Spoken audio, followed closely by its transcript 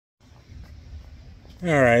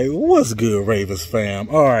All right, what's good, Ravens fam?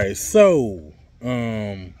 All right, so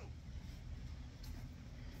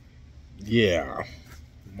yeah,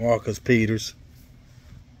 Marcus Peters,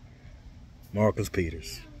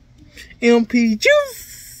 MP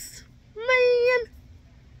Juice, man,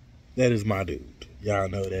 that is my dude. Y'all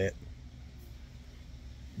know that,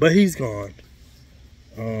 but he's gone.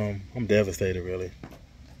 I'm devastated, really.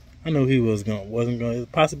 I knew he wasn't gonna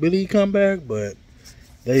possibility come back, but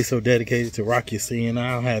they so dedicated to RavenCee, and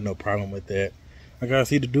I don't have no problem with that. I gotta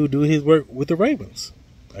see the dude do his work with the Ravens.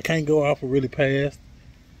 I can't go off of really past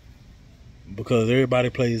because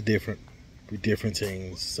everybody plays different with different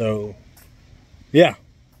teams. So yeah.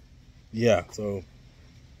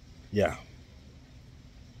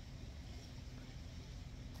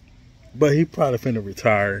 But he probably finna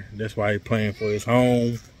retire. That's why he playing for his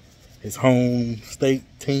home state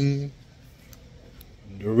team.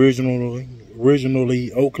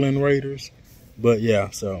 Originally Oakland Raiders. But yeah,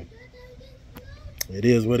 so it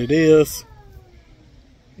is what it is.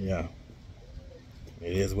 Yeah.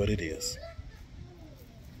 It is what it is.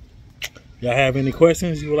 Y'all have any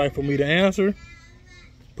questions you would like for me to answer?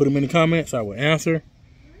 Put them in the comments. I will answer.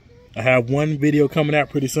 I have one video coming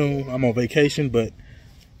out pretty soon. I'm on vacation, but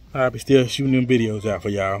I'll be still shooting them videos out for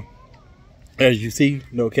y'all. As you see,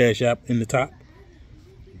 no Cash App in the top.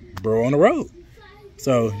 Bro on the road.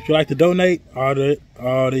 So if you like to donate, all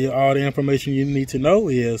the information you need to know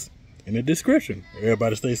is in the description.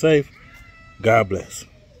 Everybody stay safe. God bless.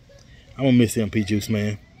 I'm gonna miss MP Juice,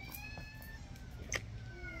 man.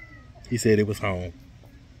 He said it was home.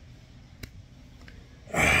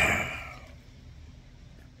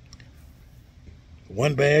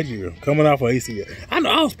 One bad year coming off of ACL. I know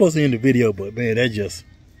I was supposed to end the video, but man, that just.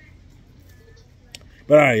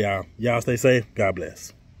 But all right, y'all. Y'all stay safe. God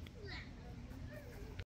bless.